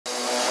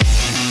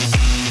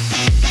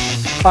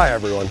Hi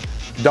everyone,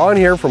 Don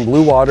here from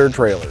Bluewater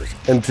Trailers,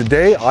 and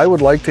today I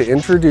would like to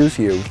introduce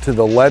you to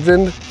the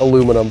Legend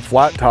aluminum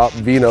flat top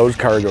V-nose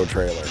cargo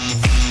trailer.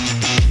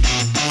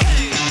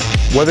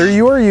 Whether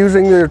you are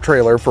using the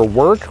trailer for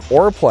work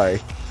or play,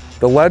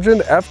 the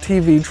Legend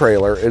FTV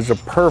trailer is a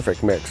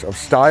perfect mix of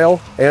style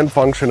and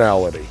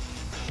functionality.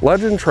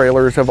 Legend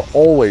trailers have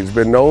always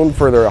been known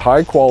for their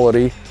high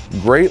quality,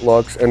 great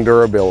looks, and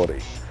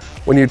durability.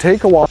 When you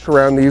take a walk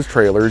around these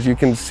trailers, you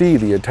can see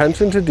the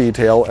attention to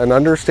detail and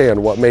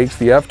understand what makes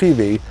the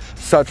FTV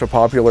such a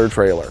popular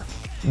trailer.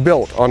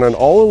 Built on an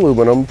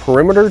all-aluminum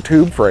perimeter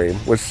tube frame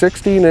with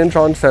 16-inch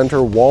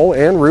on-center wall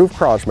and roof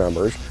cross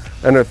members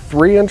and a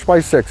 3-inch by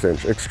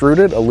 6-inch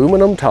extruded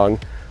aluminum tongue,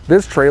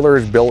 this trailer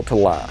is built to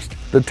last.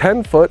 The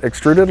 10-foot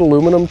extruded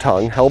aluminum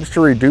tongue helps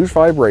to reduce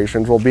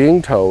vibrations while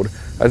being towed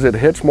as it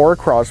hits more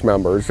cross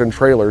members than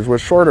trailers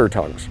with shorter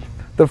tongues.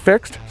 The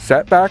fixed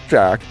setback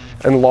jack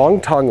and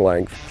long tongue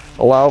length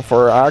allow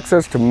for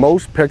access to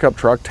most pickup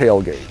truck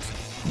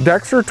tailgates.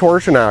 Dexter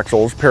torsion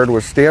axles paired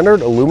with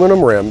standard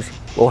aluminum rims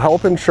will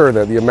help ensure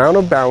that the amount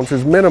of bounce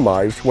is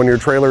minimized when your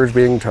trailer is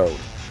being towed.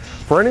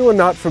 For anyone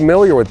not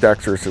familiar with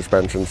Dexter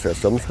suspension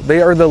systems,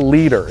 they are the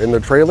leader in the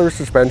trailer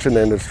suspension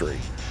industry.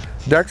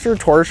 Dexter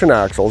torsion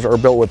axles are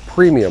built with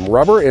premium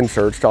rubber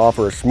inserts to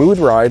offer a smooth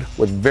ride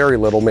with very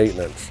little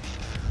maintenance.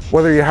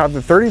 Whether you have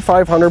the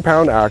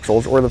 3,500-pound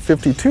axles or the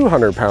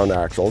 5,200-pound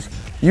axles,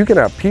 you can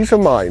have peace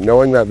of mind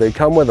knowing that they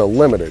come with a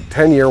limited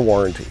 10-year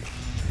warranty.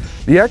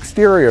 The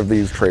exterior of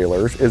these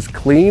trailers is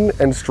clean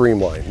and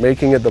streamlined,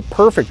 making it the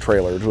perfect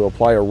trailer to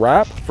apply a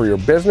wrap for your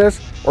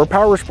business or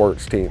power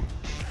sports team.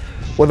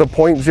 With a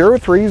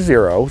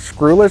 .030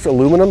 screwless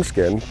aluminum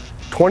skin,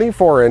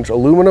 24-inch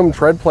aluminum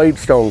tread plate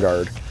stone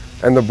guard,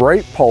 and the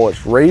bright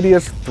polished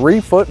radius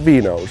 3-foot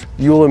V-nose,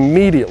 you will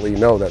immediately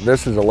know that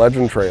this is a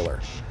Legend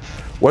trailer.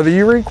 Whether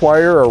you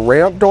require a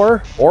ramp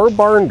door or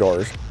barn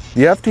doors,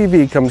 the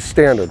FTV comes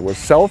standard with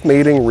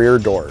self-mating rear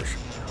doors.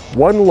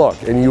 One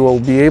look and you will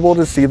be able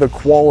to see the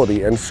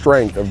quality and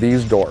strength of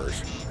these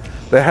doors.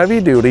 The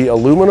heavy-duty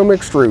aluminum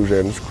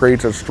extrusions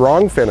creates a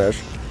strong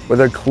finish with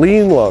a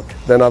clean look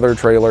than other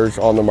trailers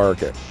on the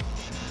market.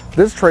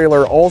 This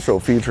trailer also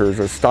features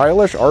a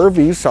stylish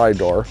RV side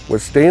door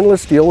with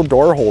stainless steel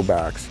door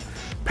holdbacks,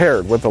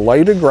 paired with a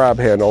lighted grab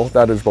handle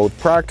that is both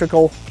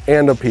practical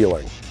and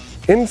appealing.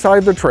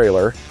 Inside the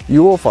trailer,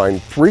 you will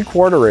find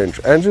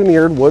 3/4-inch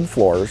engineered wood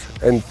floors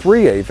and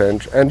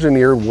 3/8-inch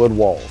engineered wood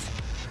walls.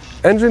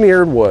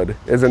 Engineered wood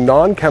is a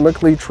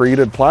non-chemically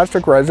treated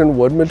plastic resin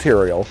wood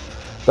material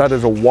that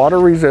is a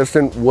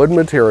water-resistant wood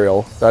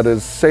material that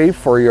is safe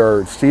for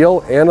your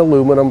steel and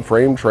aluminum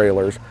frame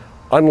trailers,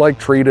 unlike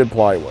treated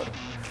plywood.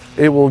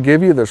 It will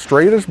give you the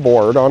straightest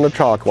board on a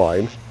chalk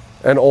line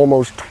and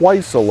almost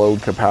twice the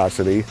load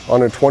capacity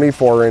on a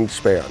 24-inch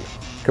span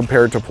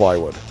compared to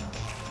plywood.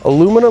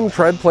 Aluminum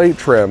tread plate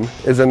trim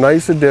is a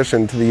nice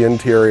addition to the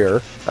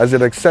interior as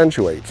it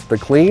accentuates the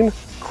clean,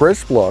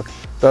 crisp look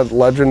that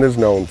Legend is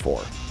known for.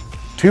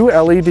 2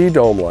 LED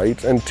dome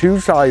lights and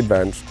 2 side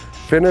vents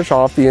finish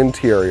off the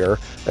interior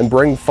and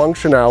bring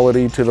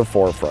functionality to the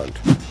forefront.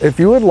 If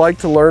you would like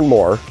to learn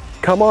more,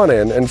 come on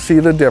in and see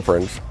the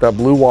difference that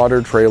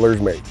Bluewater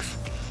Trailers makes.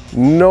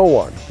 No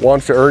one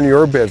wants to earn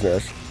your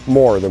business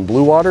more than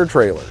Bluewater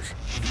Trailers,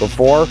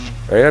 before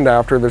and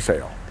after the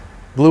sale.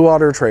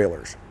 Bluewater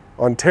Trailers,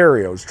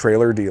 Ontario's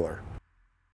trailer dealer.